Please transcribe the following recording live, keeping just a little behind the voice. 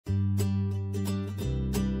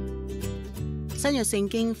新約聖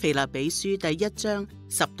經腓立比書第1章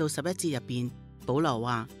10到11節入邊，保羅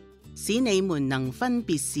話：使你們能分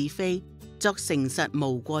別是非，作誠實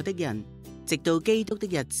無過的人，直到基督的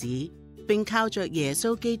日子，並靠着耶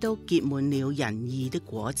穌基督結滿了仁義的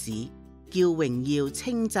果子，叫榮耀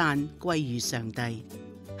稱讚歸於上帝。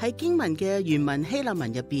喺經文嘅原文希臘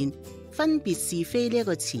文入邊，分別是非呢一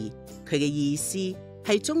個詞，佢嘅意思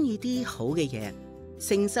係中意啲好嘅嘢。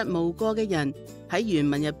誠實無過嘅人喺原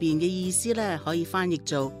文入邊嘅意思咧，可以翻譯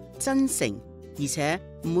做真誠，而且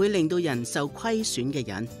唔會令到人受虧損嘅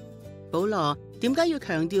人。保羅點解要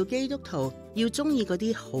強調基督徒要中意嗰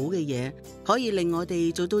啲好嘅嘢，可以令我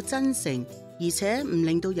哋做到真誠，而且唔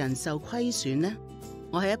令到人受虧損呢？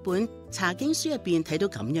我喺一本查經書入邊睇到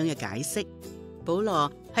咁樣嘅解釋。保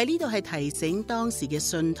羅喺呢度係提醒當時嘅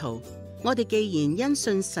信徒，我哋既然因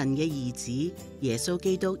信神嘅兒子耶穌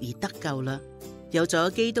基督而得救啦，有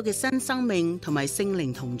咗基督嘅新生命同埋聖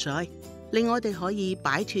靈同在，令我哋可以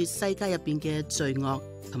擺脫世界入邊嘅罪惡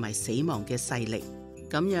同埋死亡嘅勢力。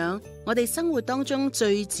咁樣，我哋生活當中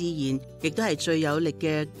最自然，亦都係最有力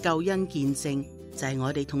嘅救恩見證，就係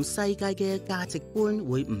我哋同世界嘅價值觀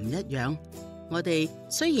會唔一樣。我哋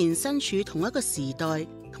雖然身處同一個時代、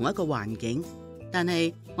同一個環境，但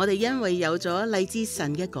係我哋因為有咗嚟自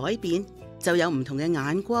神嘅改變，就有唔同嘅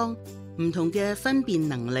眼光、唔同嘅分辨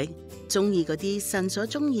能力，中意嗰啲神所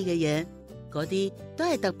中意嘅嘢，嗰啲都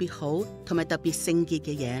係特別好同埋特別聖潔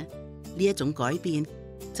嘅嘢。呢一種改變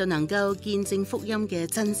就能夠見證福音嘅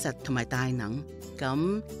真實同埋大能。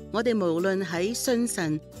咁我哋無論喺信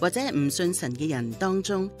神或者係唔信神嘅人當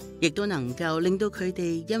中，亦都能夠令到佢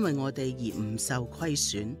哋因為我哋而唔受虧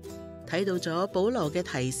損。睇到咗保羅嘅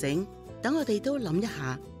提醒，等我哋都諗一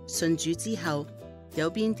下，信主之後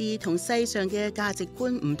有邊啲同世上嘅價值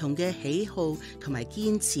觀唔同嘅喜好同埋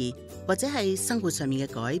堅持，或者係生活上面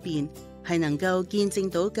嘅改變，係能夠見證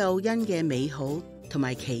到救恩嘅美好同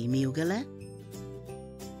埋奇妙嘅呢？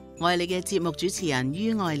我係你嘅節目主持人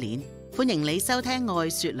于愛蓮，歡迎你收聽愛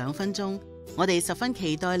說2分鐘。我哋十分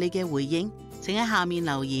期待你嘅回應，請喺下面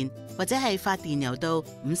留言或者係發電郵到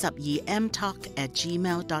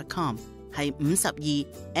52mtalk@gmail.com， 係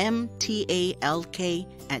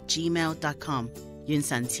52mtalk@gmail.com。願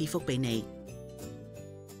神賜福俾你。